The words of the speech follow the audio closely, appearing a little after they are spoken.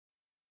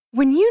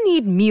When you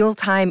need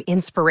mealtime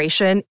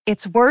inspiration,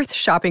 it's worth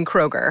shopping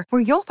Kroger,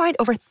 where you'll find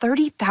over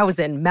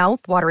 30,000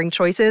 mouth-watering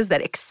choices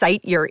that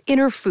excite your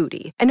inner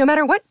foodie. And no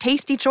matter what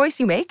tasty choice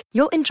you make,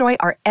 you'll enjoy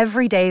our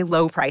everyday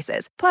low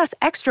prices, plus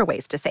extra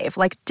ways to save,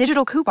 like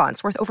digital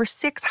coupons worth over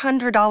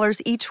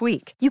 $600 each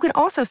week. You can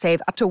also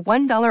save up to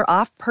 $1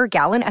 off per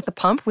gallon at the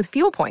pump with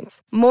fuel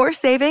points. More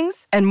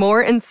savings and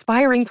more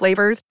inspiring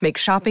flavors make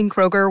shopping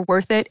Kroger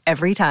worth it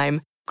every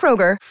time.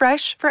 Kroger,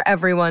 fresh for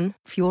everyone.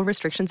 Fuel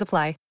restrictions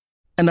apply.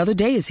 Another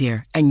day is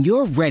here, and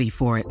you're ready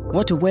for it.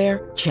 What to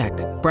wear? Check.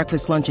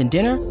 Breakfast, lunch, and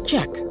dinner?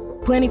 Check.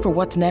 Planning for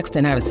what's next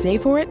and how to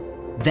save for it?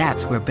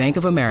 That's where Bank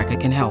of America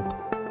can help.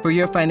 For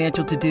your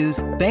financial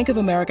to-dos, Bank of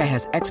America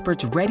has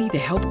experts ready to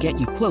help get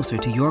you closer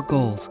to your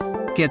goals.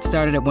 Get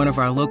started at one of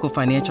our local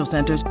financial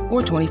centers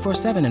or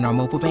 24/7 in our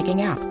mobile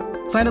banking app.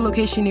 Find a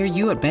location near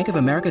you at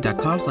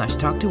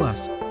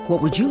bankofamerica.com/talktous. What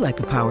would you like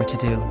the power to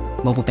do?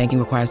 Mobile banking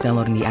requires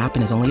downloading the app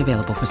and is only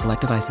available for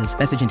select devices.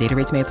 Message and data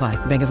rates may apply.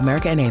 Bank of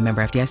America N.A.,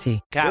 member FDIC.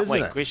 Can't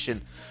wait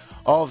question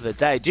of the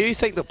day. Do you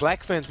think the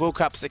Black Ferns World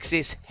Cup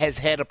success has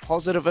had a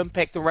positive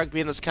impact on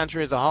rugby in this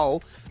country as a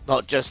whole,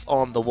 not just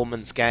on the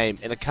women's game?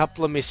 And a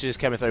couple of messages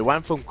coming through.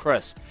 One from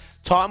Chris.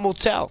 Time will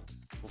tell.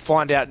 We'll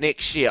find out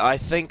next year. I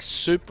think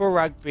Super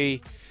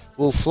Rugby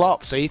will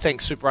flop. So he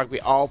thinks Super Rugby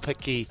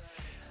Aupiki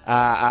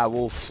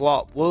will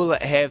flop. Will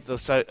it have the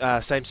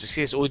same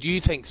success, or do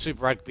you think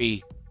Super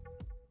Rugby,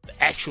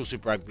 the actual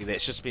Super Rugby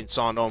that's just been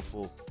signed on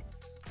for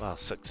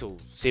 6 or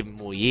 7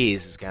 more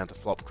years, is going to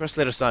flop? Chris,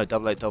 let us know.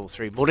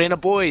 8833. Morena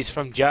Boys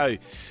from Joe.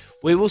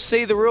 We will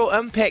see the real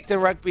impact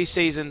of rugby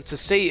season to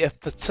see if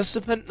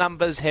participant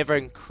numbers have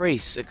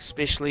increased,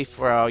 especially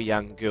for our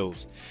young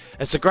girls.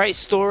 It's a great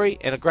story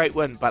and a great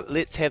win, but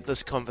let's have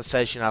this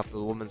conversation after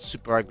the women's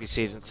Super Rugby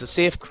season to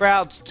see if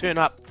crowds turn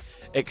up,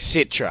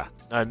 etc.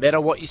 No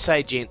matter what you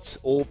say, gents,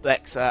 All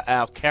Blacks are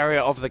our carrier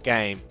of the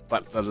game,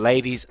 but the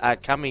ladies are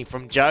coming.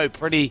 From Joe.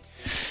 Pretty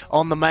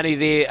on the money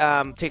there.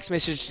 Text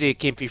message there,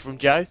 Kempy, from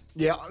Joe.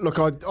 Yeah, look,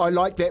 I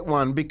like that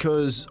one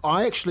because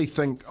I actually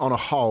think on a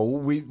whole,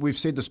 we've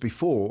said this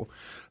before,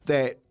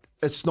 that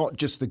it's not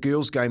just the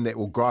girls' game that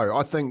will grow.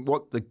 I think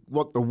what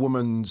the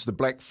women's, the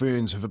Black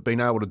Ferns have been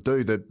able to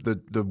do,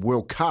 the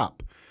World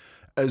Cup,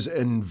 is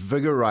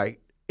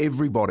invigorate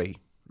everybody.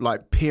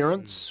 Like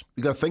parents,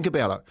 you got to think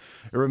about it.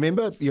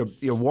 Remember,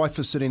 your wife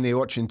is sitting there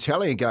watching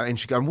telly and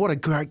she's going, "What a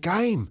great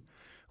game!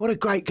 What a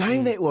great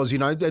game that was!" You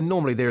know, they're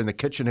normally there in the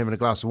kitchen having a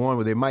glass of wine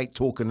with their mate,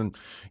 talking and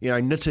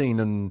knitting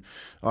and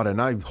I don't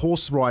know,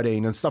 horse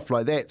riding and stuff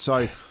like that.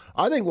 So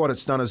I think what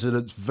it's done is that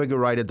it's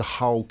invigorated the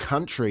whole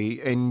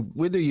country. And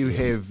whether you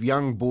have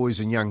young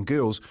boys and young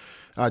girls,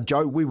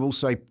 Joe, we will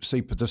see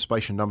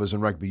participation numbers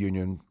in rugby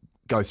union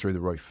go through the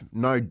roof.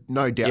 No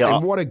doubt. Yeah.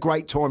 And what a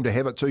great time to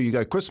have it too. You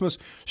go Christmas,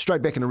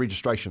 straight back into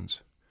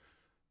registrations.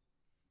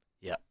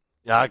 Yeah,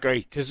 I agree.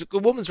 Because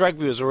women's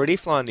rugby was already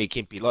flying there,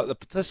 Kempy. Like the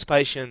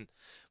participation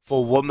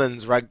for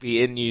women's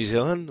rugby in New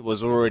Zealand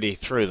was already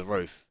through the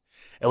roof.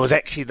 It was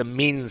actually the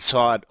men's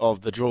side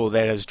of the draw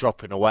that is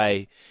dropping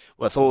away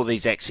with all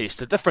these access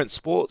to different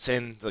sports,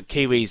 and the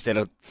Kiwis that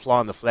are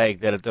flying the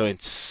flag that are doing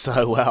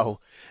so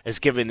well is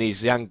giving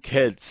these young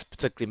kids,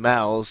 particularly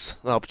males,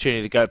 the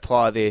opportunity to go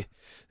apply their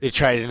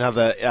trade in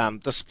other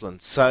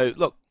disciplines. So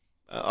look,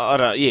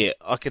 I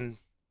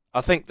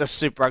think this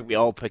Super Rugby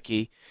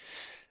Aupiki,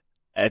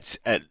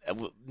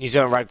 New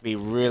Zealand Rugby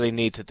really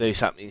need to do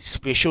something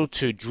special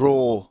to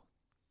draw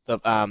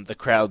the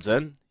crowds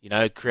in.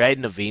 Create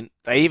an event.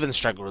 They even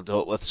struggle to do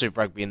it with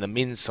Super Rugby in the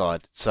men's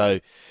side. So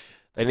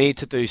they need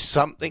to do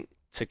something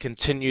to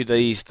continue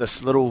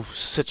this little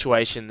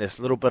situation, this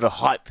little bit of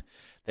hype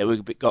that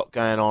we've got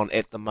going on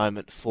at the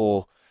moment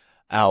for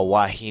our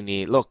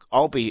wahine. Look,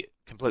 I'll be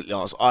completely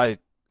honest, I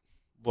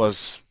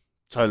was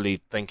totally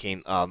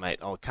thinking, oh mate,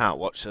 I can't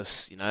watch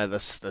this.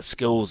 The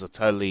skills are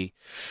totally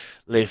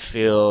left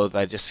field.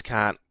 They just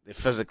can't. They're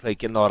physically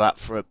not up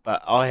for it.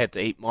 But I had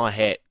to eat my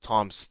hat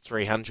times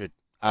 300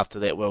 after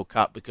that World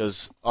Cup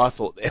because I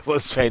thought that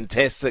was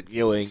fantastic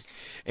viewing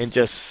and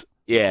just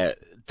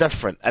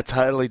different, a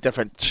totally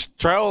different.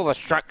 Throw all the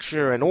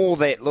structure and all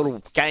that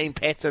little game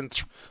pattern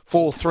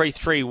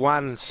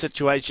 4-3-3-1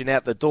 situation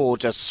out the door.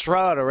 Just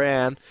throw it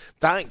around,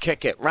 don't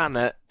kick it, run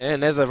it.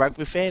 And as a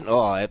rugby fan,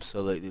 I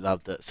absolutely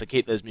loved it. So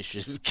keep those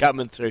messages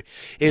coming through.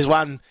 Here's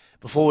one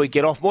before we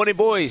get off. Morning,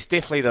 boys.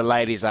 Definitely the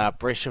ladies are a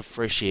breath of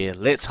fresh air.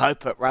 Let's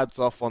hope it rubs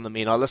off on the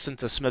men. I listened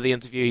to Smithy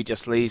interview. He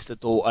just leaves the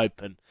door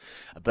open,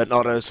 but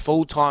not as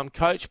full-time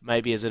coach,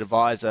 maybe as an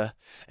advisor.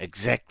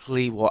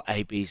 Exactly what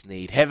ABs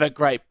need. Have a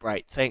great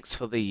break. Thanks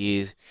for the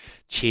years.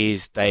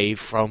 Cheers, Dave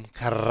from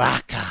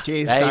Karaka.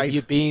 Cheers, Dave.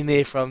 You've been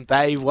there from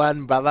day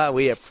one, brother.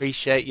 We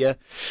appreciate you.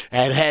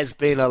 It has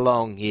been a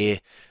long year,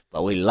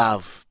 but we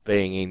love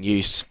being in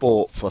youth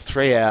sport for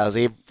 3 hours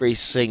every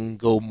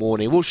single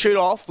morning. We'll shoot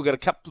off. We've got a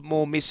couple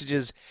more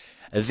messages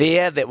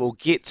there that we'll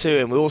get to,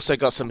 and we also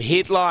got some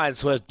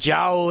headlines with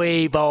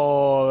Joey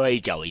boy.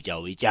 Joey.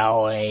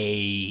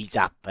 He's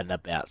up and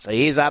about. So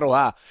here's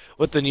Aroha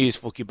with the news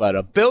for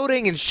Kubota.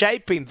 Building and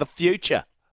shaping the future.